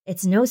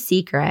It's no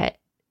secret,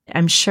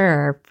 I'm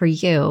sure, for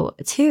you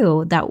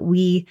too, that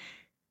we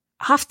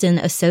often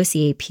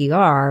associate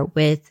PR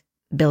with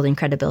building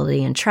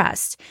credibility and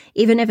trust,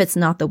 even if it's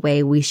not the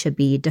way we should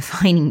be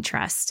defining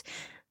trust.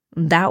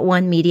 That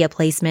one media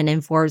placement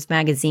in Forbes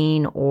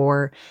magazine,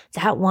 or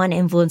that one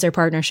influencer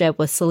partnership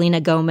with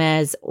Selena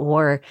Gomez,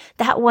 or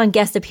that one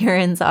guest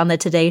appearance on the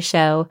Today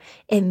Show,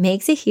 it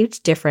makes a huge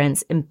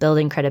difference in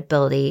building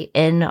credibility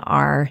in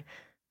our,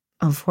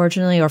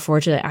 unfortunately or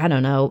fortunately, I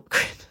don't know,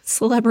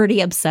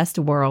 celebrity-obsessed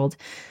world.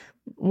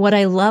 What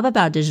I love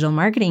about digital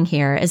marketing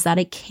here is that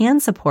it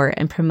can support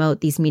and promote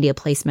these media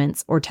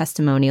placements or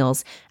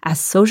testimonials as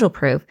social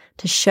proof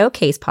to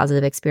showcase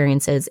positive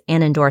experiences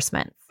and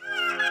endorsements.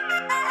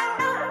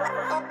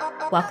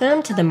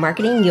 Welcome to the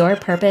Marketing Your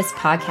Purpose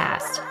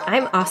podcast.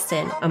 I'm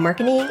Austin, a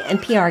marketing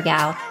and PR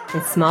gal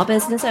and small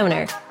business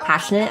owner,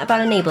 passionate about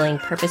enabling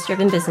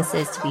purpose-driven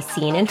businesses to be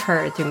seen and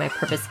heard through my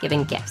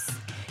purpose-given gifts.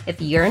 If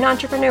you're an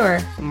entrepreneur,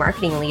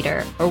 marketing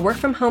leader, or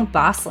work-from-home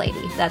boss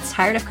lady that's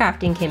tired of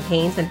crafting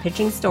campaigns and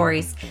pitching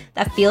stories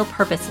that feel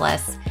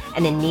purposeless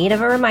and in need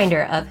of a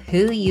reminder of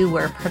who you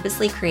were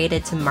purposely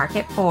created to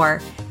market for,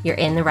 you're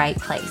in the right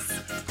place.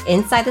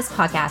 Inside this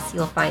podcast,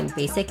 you'll find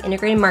basic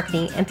integrated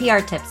marketing and PR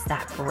tips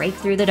that break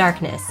through the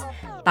darkness,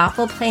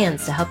 thoughtful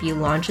plans to help you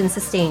launch and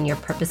sustain your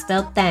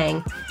purpose-filled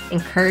thing,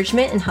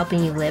 encouragement in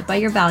helping you live by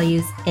your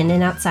values in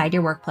and outside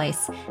your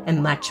workplace,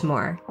 and much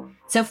more.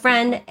 So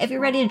friend, if you're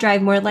ready to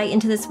drive more light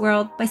into this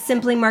world by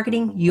simply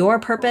marketing your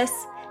purpose,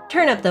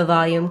 turn up the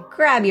volume,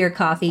 grab your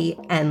coffee,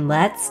 and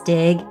let's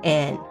dig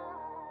in.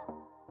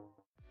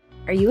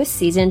 Are you a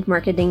seasoned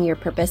Marketing Your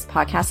Purpose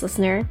podcast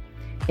listener?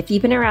 If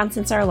you've been around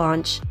since our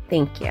launch,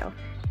 thank you.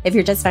 If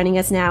you're just finding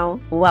us now,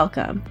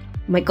 welcome.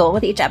 My goal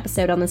with each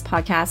episode on this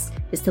podcast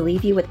is to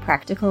leave you with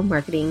practical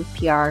marketing,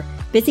 PR,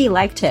 busy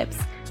life tips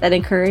that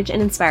encourage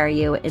and inspire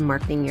you in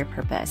marketing your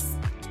purpose.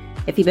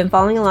 If you've been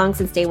following along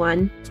since day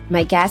one,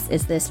 my guess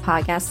is this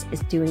podcast is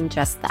doing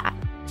just that.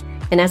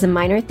 And as a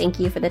minor thank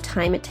you for the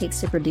time it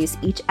takes to produce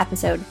each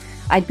episode,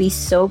 I'd be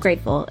so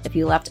grateful if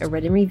you left a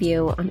written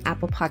review on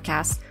Apple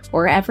Podcasts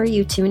or wherever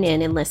you tune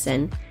in and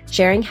listen,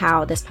 sharing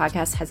how this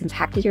podcast has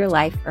impacted your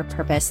life or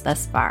purpose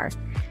thus far.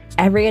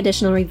 Every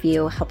additional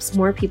review helps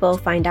more people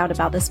find out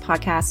about this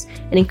podcast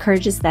and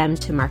encourages them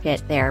to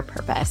market their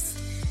purpose.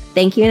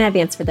 Thank you in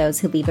advance for those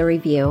who leave a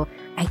review.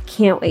 I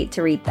can't wait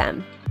to read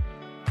them.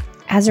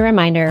 As a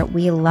reminder,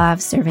 we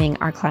love serving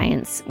our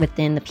clients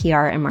within the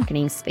PR and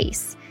marketing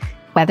space.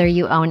 Whether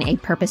you own a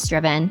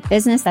purpose-driven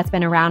business that's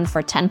been around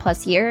for 10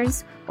 plus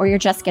years, or you're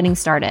just getting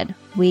started,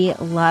 we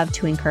love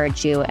to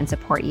encourage you and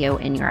support you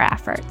in your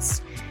efforts.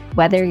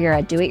 Whether you're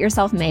a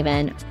do-it-yourself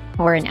maven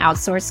or an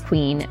outsourced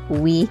queen,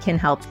 we can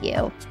help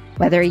you.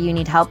 Whether you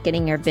need help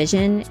getting your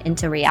vision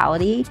into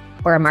reality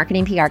or a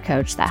marketing PR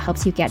coach that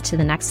helps you get to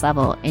the next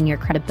level in your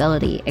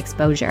credibility,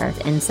 exposure,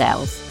 and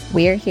sales,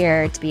 we're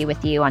here to be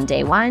with you on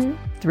day 1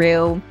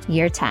 through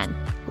year 10.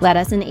 Let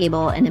us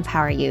enable and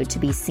empower you to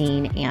be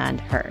seen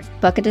and heard.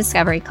 Book a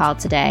discovery call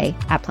today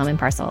at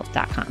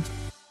plumandparcel.com.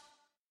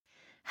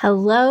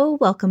 Hello,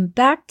 welcome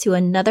back to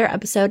another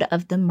episode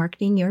of the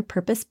Marketing Your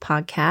Purpose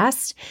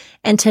podcast.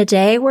 And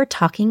today we're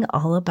talking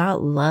all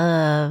about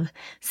love,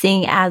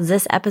 seeing as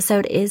this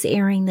episode is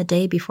airing the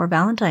day before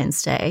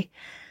Valentine's Day.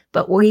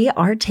 But we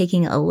are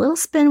taking a little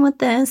spin with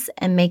this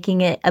and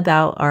making it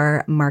about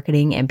our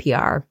marketing and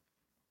PR.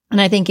 And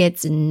I think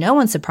it's no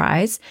one's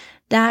surprise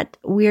that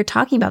we're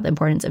talking about the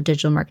importance of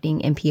digital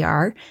marketing and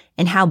PR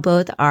and how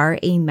both are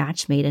a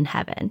match made in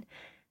heaven,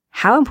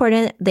 how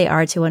important they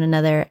are to one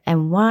another,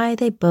 and why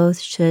they both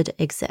should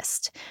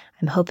exist.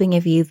 I'm hoping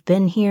if you've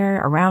been here,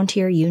 around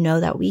here, you know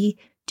that we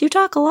do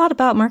talk a lot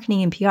about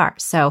marketing and PR.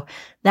 So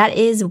that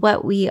is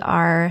what we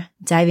are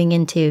diving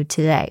into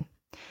today.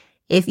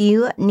 If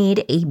you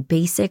need a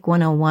basic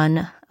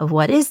 101 of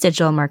what is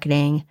digital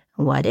marketing,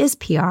 what is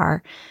PR,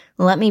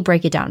 let me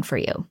break it down for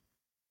you.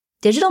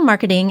 Digital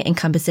marketing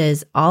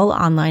encompasses all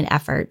online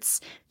efforts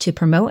to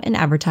promote and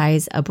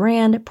advertise a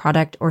brand,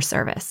 product, or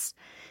service.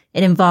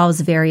 It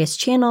involves various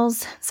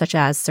channels such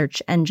as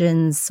search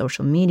engines,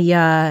 social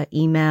media,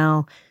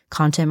 email,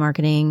 content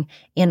marketing,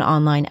 and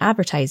online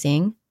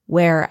advertising,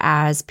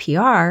 whereas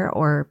PR,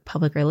 or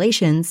public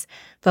relations,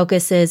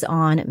 focuses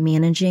on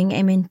managing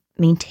and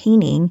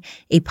maintaining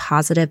a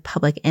positive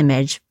public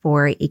image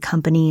for a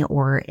company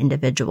or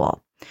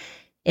individual.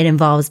 It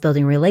involves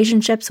building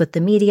relationships with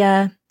the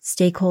media,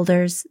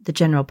 stakeholders, the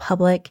general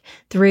public,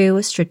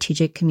 through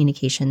strategic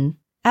communication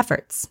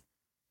efforts.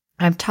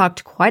 I've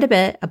talked quite a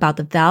bit about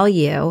the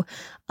value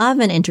of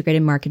an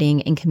integrated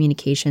marketing and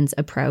communications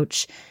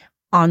approach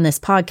on this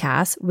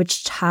podcast,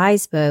 which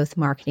ties both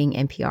marketing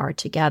and PR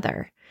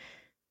together.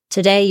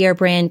 Today, your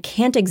brand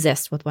can't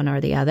exist with one or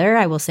the other,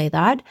 I will say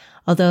that,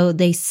 although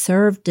they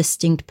serve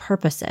distinct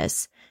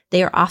purposes.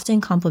 They are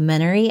often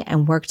complementary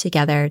and work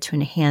together to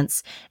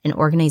enhance an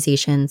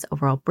organization's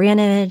overall brand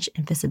image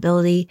and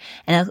visibility,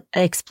 and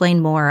I'll explain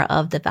more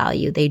of the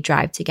value they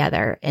drive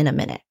together in a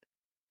minute.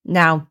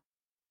 Now,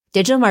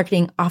 Digital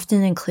marketing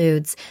often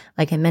includes,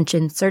 like I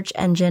mentioned, search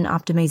engine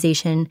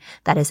optimization,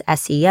 that is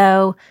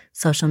SEO,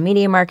 social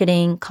media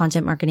marketing,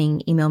 content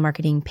marketing, email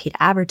marketing, paid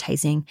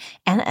advertising,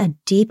 and a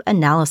deep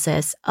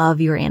analysis of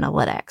your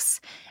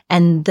analytics.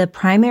 And the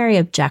primary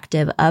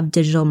objective of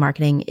digital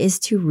marketing is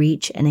to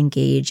reach and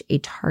engage a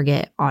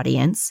target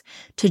audience,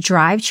 to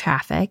drive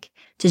traffic,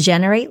 to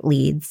generate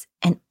leads,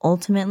 and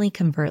ultimately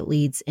convert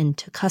leads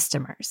into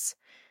customers.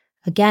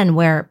 Again,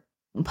 where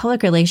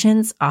public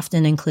relations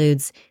often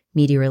includes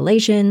media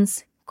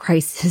relations,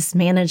 crisis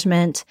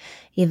management,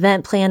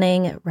 event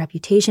planning,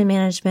 reputation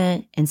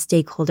management, and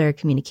stakeholder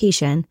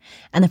communication.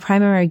 And the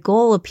primary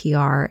goal of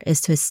PR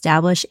is to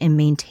establish and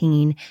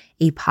maintain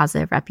a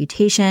positive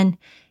reputation,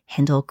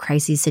 handle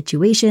crisis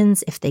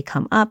situations if they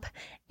come up,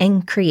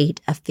 and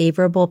create a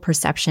favorable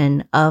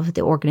perception of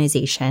the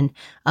organization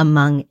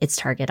among its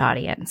target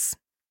audience.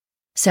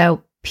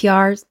 So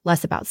PR is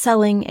less about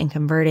selling and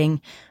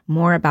converting,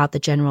 more about the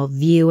general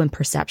view and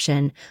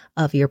perception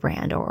of your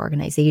brand or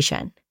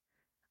organization.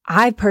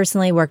 I've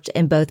personally worked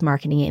in both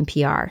marketing and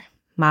PR.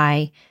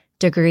 My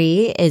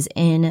degree is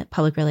in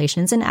public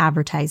relations and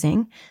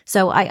advertising,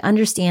 so I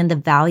understand the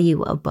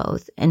value of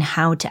both and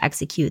how to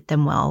execute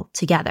them well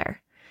together.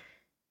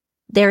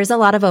 There is a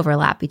lot of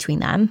overlap between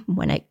them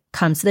when it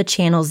comes to the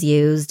channels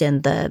used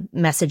and the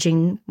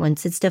messaging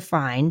once it's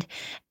defined,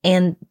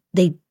 and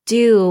they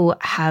do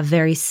have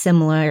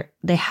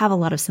they have a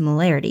lot of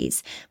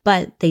similarities,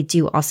 but they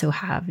do also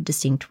have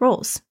distinct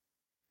roles.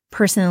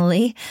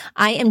 Personally,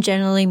 I am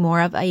generally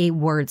more of a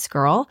words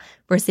girl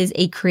versus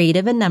a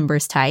creative and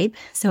numbers type.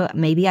 So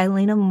maybe I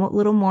lean a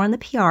little more on the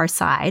PR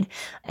side,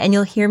 and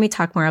you'll hear me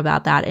talk more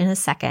about that in a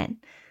second.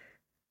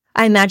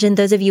 I imagine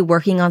those of you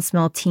working on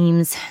small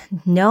teams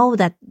know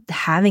that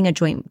having a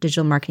joint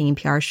digital marketing and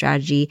PR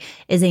strategy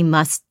is a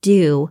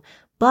must-do,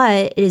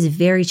 but it is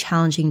very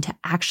challenging to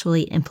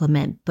actually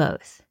implement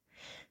both.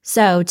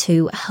 So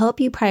to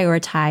help you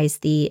prioritize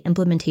the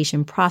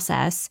implementation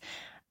process,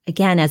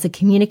 again, as a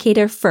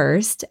communicator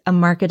first, a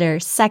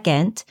marketer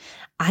second,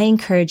 I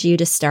encourage you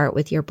to start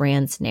with your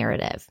brand's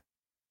narrative.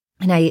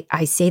 And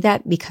I say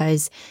that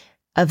because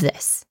of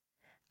this.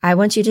 I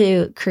want you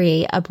to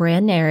create a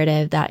brand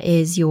narrative that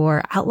is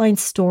your outline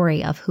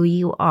story of who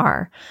you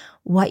are,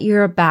 what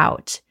you're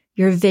about,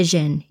 your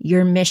vision,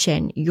 your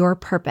mission, your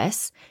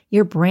purpose,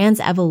 your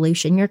brand's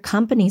evolution, your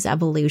company's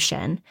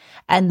evolution,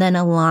 and then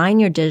align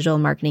your digital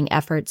marketing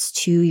efforts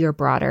to your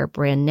broader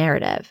brand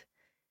narrative.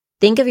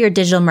 Think of your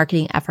digital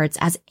marketing efforts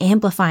as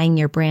amplifying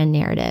your brand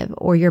narrative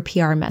or your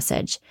PR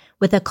message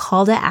with a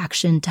call to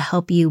action to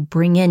help you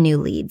bring in new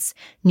leads,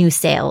 new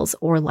sales,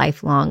 or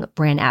lifelong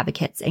brand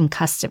advocates and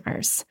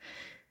customers.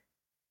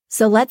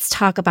 So let's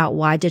talk about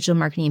why digital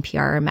marketing and PR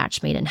are a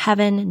match made in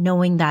heaven,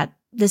 knowing that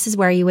this is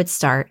where you would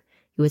start.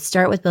 You would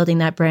start with building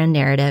that brand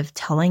narrative,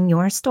 telling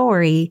your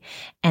story,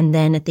 and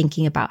then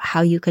thinking about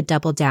how you could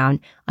double down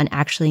on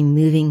actually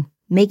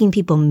making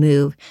people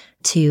move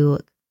to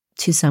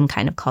some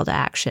kind of call to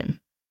action.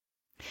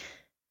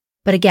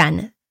 But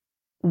again,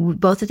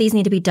 both of these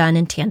need to be done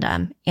in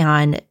tandem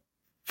and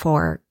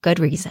for good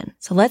reason.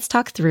 So let's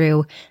talk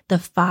through the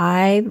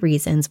 5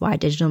 reasons why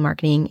digital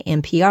marketing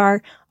and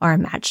PR are a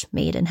match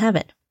made in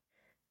heaven.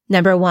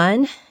 Number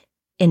 1,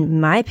 in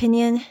my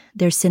opinion,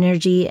 there's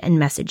synergy and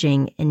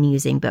messaging in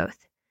using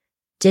both.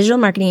 Digital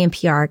marketing and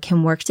PR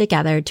can work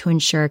together to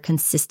ensure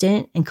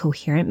consistent and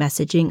coherent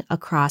messaging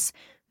across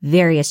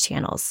various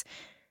channels.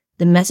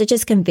 The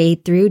messages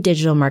conveyed through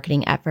digital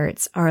marketing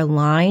efforts are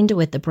aligned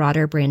with the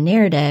broader brand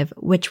narrative,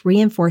 which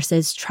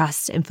reinforces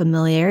trust and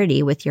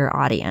familiarity with your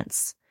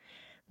audience.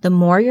 The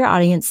more your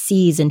audience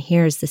sees and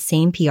hears the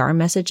same PR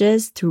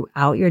messages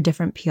throughout your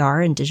different PR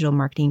and digital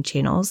marketing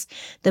channels,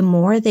 the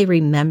more they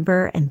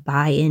remember and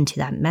buy into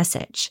that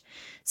message.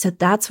 So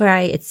that's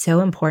why it's so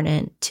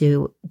important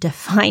to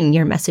define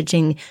your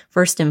messaging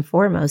first and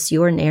foremost,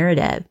 your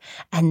narrative,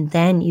 and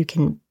then you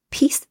can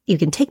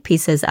take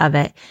pieces of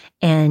it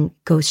and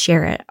go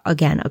share it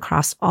again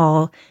across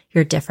all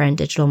your different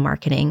digital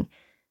marketing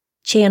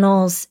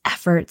channels,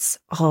 efforts,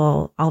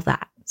 all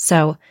that.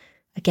 So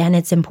again,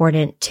 it's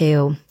important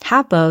to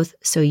have both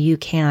so you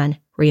can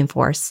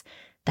reinforce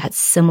that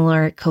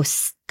similar,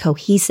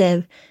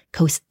 cohesive,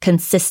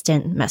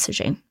 consistent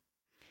messaging.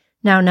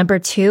 Now, number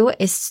 2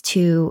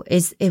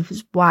 is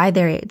why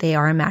they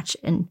are a match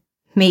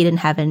made in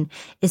heaven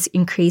is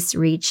increased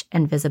reach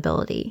and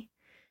visibility.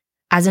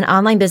 As an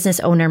online business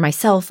owner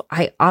myself,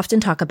 I often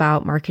talk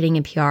about marketing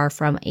and PR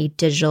from a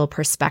digital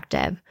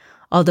perspective,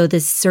 although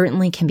this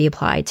certainly can be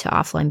applied to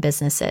offline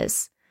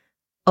businesses.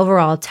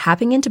 Overall,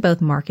 tapping into both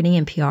marketing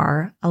and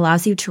PR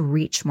allows you to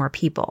reach more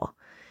people.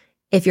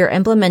 If you're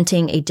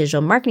implementing a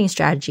digital marketing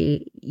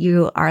strategy,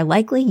 you are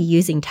likely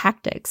using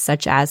tactics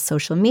such as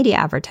social media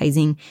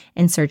advertising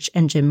and search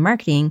engine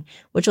marketing,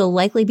 which will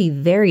likely be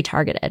very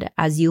targeted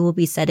as you will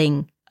be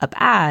setting up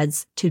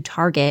ads to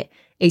target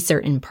a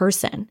certain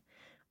person.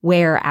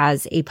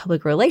 Whereas a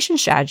public relations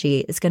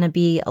strategy is going to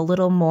be a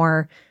little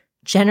more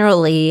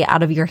generally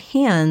out of your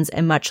hands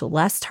and much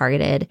less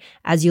targeted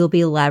as you'll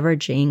be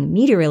leveraging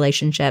media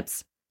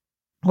relationships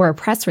or a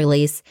press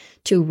release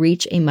to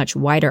reach a much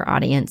wider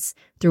audience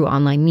through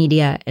online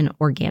media and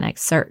organic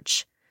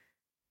search.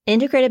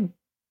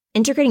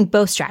 Integrating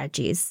both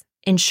strategies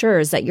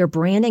ensures that your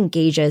brand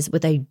engages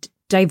with a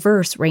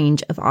diverse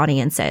range of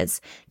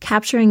audiences,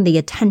 capturing the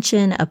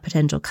attention of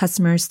potential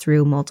customers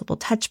through multiple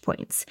touch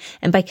points.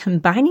 And by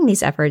combining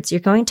these efforts,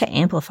 you're going to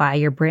amplify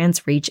your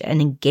brand's reach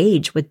and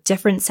engage with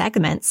different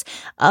segments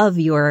of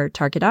your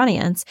target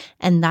audience.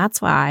 And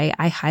that's why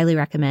I highly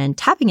recommend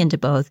tapping into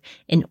both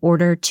in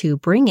order to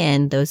bring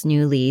in those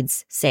new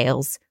leads,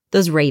 sales,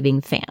 those raving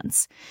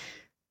fans.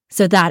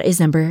 So that is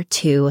number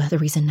two, the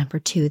reason number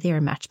two, they are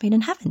a match made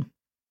in heaven.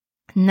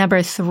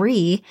 Number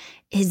three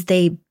is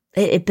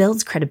it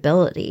builds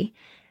credibility.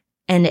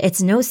 And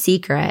it's no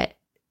secret,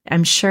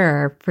 I'm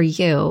sure for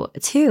you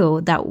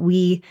too, that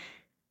we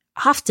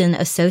often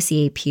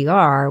associate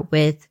PR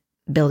with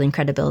building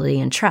credibility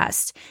and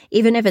trust,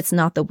 even if it's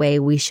not the way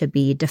we should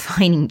be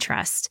defining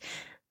trust.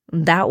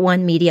 That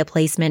one media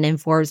placement in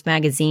Forbes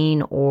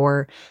magazine,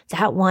 or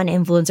that one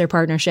influencer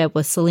partnership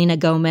with Selena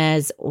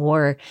Gomez,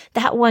 or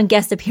that one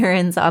guest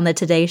appearance on the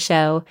Today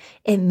Show,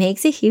 it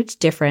makes a huge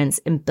difference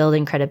in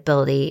building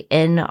credibility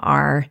in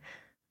our,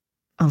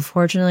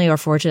 unfortunately or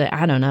fortunately,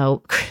 I don't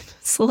know,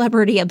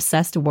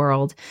 celebrity-obsessed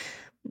world.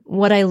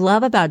 What I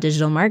love about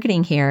digital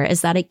marketing here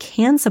is that it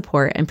can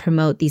support and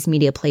promote these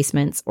media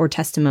placements or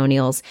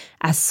testimonials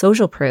as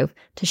social proof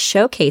to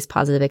showcase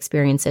positive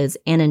experiences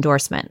and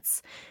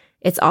endorsements.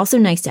 It's also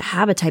nice to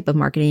have a type of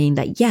marketing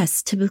that,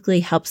 yes,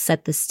 typically helps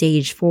set the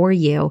stage for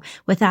you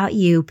without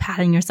you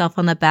patting yourself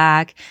on the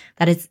back,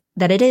 that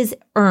it is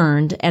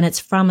earned and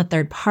it's from a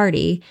third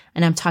party.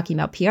 And I'm talking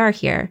about PR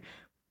here,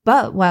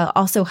 but while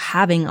also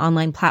having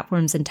online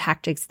platforms and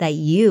tactics that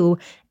you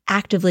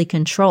actively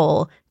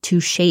control to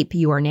shape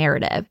your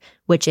narrative,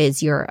 which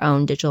is your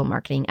own digital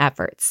marketing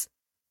efforts.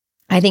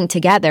 I think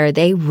together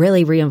they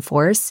really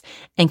reinforce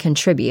and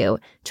contribute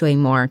to a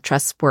more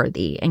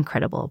trustworthy and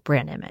credible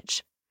brand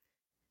image.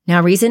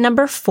 Now, reason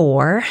number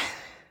 4,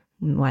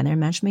 why they're a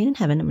match made in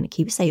heaven, I'm going to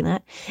keep saying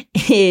that,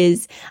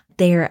 is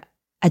they're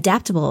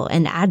adaptable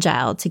and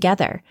agile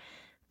together.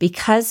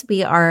 Because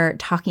we are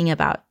talking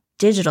about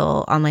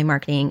digital online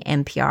marketing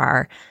and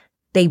PR,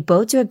 they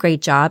both do a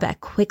great job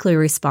at quickly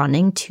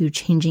responding to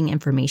changing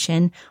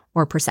information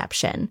or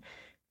perception.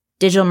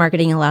 Digital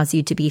marketing allows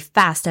you to be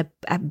fast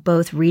at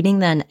both reading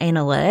the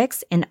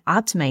analytics and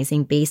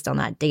optimizing based on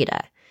that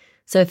data.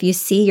 So if you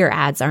see your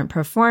ads aren't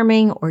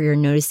performing, or you're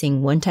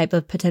noticing one type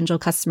of potential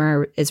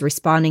customer is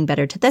responding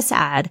better to this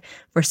ad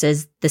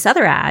versus this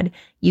other ad,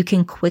 you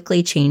can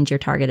quickly change your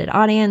targeted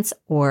audience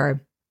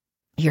or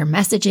your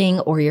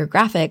messaging or your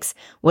graphics,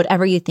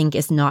 whatever you think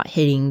is not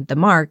hitting the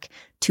mark,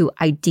 to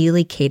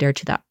ideally cater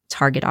to that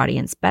target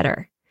audience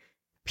better.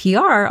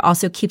 PR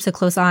also keeps a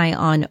close eye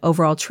on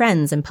overall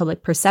trends and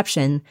public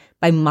perception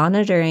by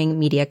monitoring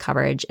media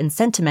coverage and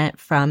sentiment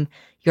from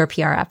your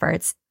PR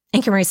efforts,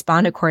 and can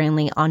respond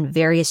accordingly on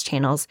various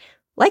channels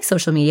like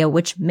social media,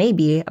 which may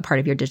be a part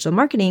of your digital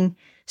marketing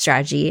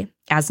strategy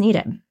as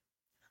needed.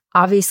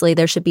 Obviously,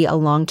 there should be a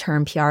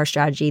long-term PR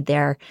strategy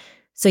there,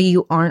 so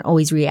you aren't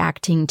always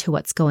reacting to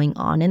what's going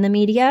on in the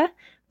media,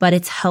 but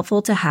it's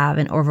helpful to have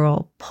an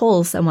overall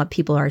pulse on what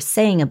people are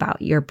saying about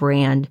your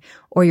brand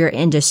or your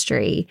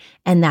industry,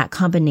 and that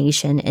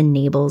combination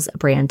enables a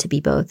brand to be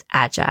both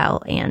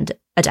agile and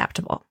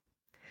adaptable.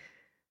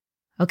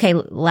 Okay,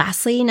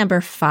 lastly, number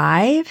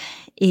 5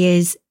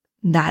 is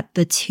that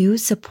the two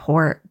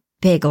support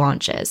big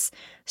launches.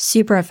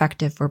 Super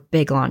effective for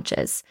big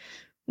launches.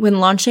 When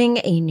launching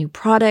a new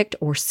product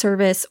or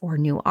service or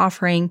new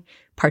offering,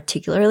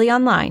 particularly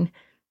online,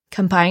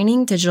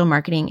 combining digital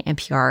marketing and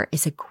PR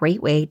is a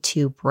great way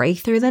to break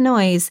through the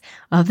noise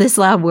of this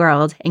loud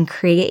world and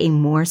create a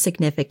more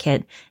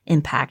significant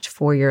impact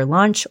for your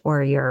launch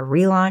or your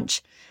relaunch,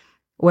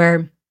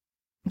 where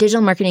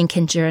digital marketing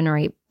can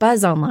generate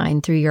buzz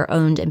online through your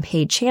owned and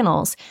paid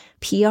channels.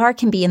 PR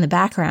can be in the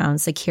background,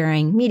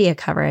 securing media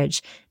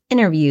coverage,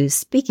 interviews,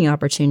 speaking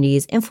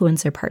opportunities,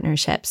 influencer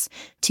partnerships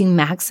to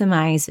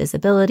maximize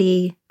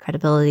visibility,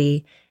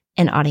 credibility,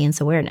 and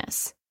audience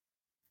awareness.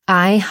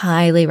 I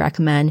highly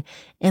recommend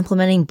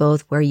implementing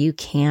both where you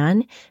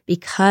can,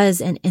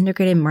 because an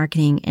integrated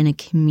marketing and a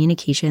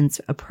communications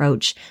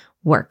approach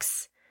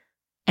works.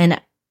 And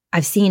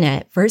I've seen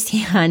it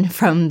firsthand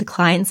from the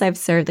clients I've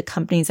served, the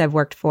companies I've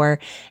worked for.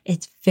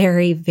 It's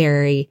very,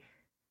 very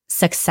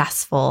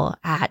successful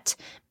at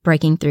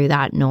breaking through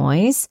that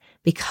noise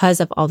because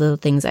of all the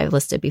things I've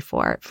listed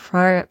before,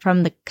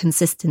 from the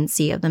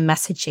consistency of the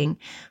messaging,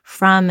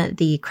 from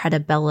the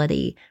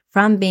credibility,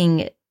 from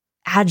being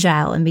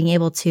agile and being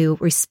able to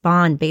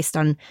respond based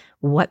on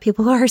what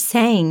people are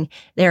saying.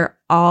 They're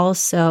all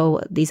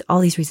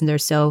these reasons are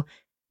so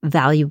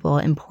valuable,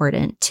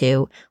 important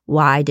to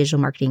why digital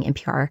marketing and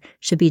PR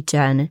should be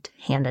done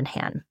hand in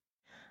hand.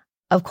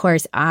 Of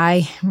course,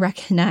 I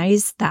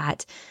recognize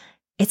that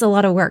it's a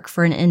lot of work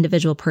for an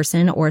individual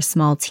person or a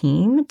small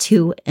team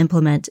to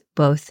implement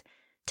both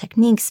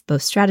techniques,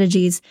 both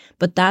strategies,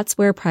 but that's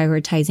where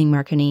prioritizing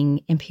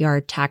marketing and PR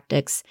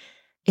tactics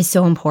is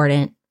so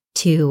important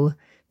to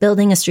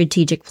Building a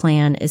strategic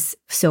plan is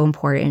so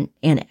important,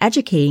 and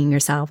educating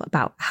yourself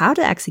about how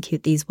to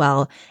execute these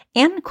well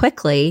and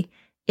quickly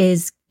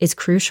is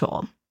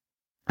crucial.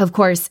 Of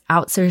course,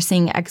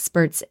 outsourcing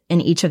experts in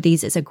each of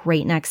these is a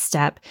great next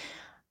step.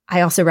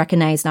 I also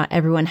recognize not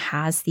everyone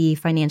has the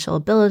financial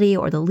ability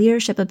or the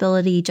leadership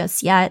ability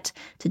just yet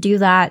to do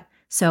that,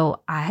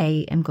 so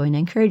I am going to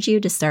encourage you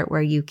to start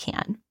where you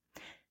can.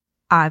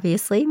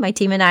 Obviously, my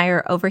team and I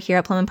are over here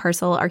at Plum &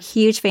 Parcel are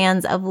huge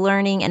fans of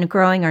learning and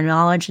growing our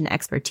knowledge and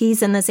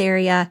expertise in this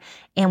area,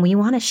 and we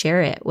want to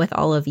share it with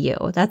all of you.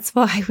 That's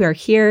why we're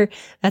here.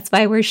 That's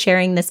why we're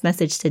sharing this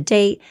message to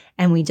date,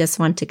 and we just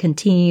want to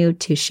continue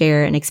to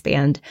share and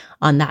expand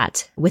on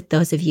that with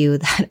those of you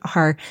that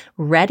are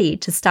ready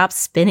to stop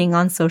spinning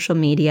on social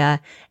media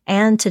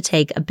and to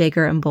take a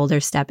bigger and bolder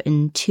step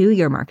into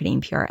your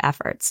marketing PR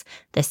efforts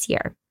this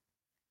year.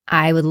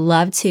 I would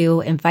love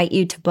to invite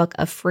you to book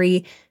a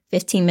free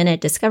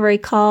 15-minute discovery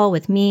call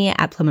with me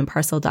at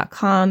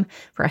plumandparcel.com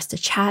for us to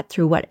chat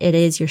through what it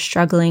is you're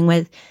struggling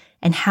with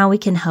and how we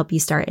can help you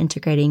start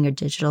integrating your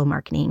digital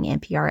marketing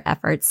and PR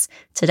efforts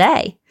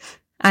today.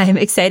 I'm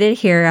excited to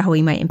hear how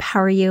we might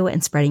empower you in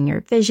spreading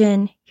your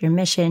vision, your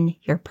mission,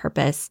 your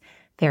purpose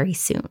very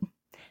soon.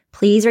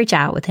 Please reach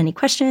out with any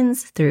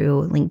questions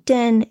through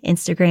LinkedIn,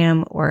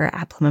 Instagram, or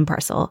at Plum &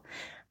 Parcel.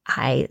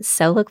 I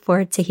so look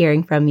forward to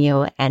hearing from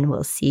you, and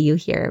we'll see you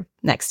here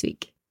next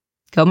week.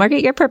 Go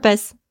market your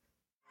purpose.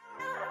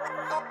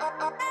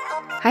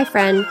 Hi,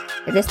 friend.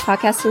 If this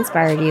podcast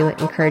inspired you,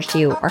 encouraged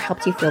you, or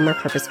helped you feel more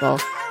purposeful,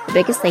 the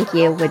biggest thank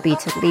you would be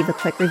to leave a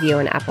quick review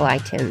on Apple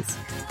iTunes,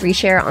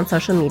 reshare on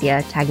social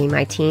media, tagging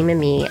my team and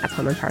me at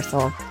Plum &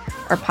 Parcel,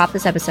 or pop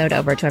this episode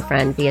over to a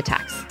friend via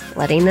text,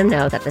 letting them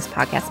know that this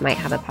podcast might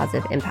have a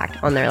positive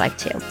impact on their life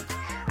too.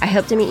 I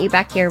hope to meet you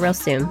back here real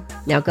soon.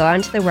 Now go out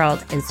into the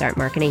world and start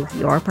marketing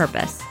your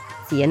purpose.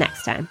 See you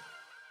next time.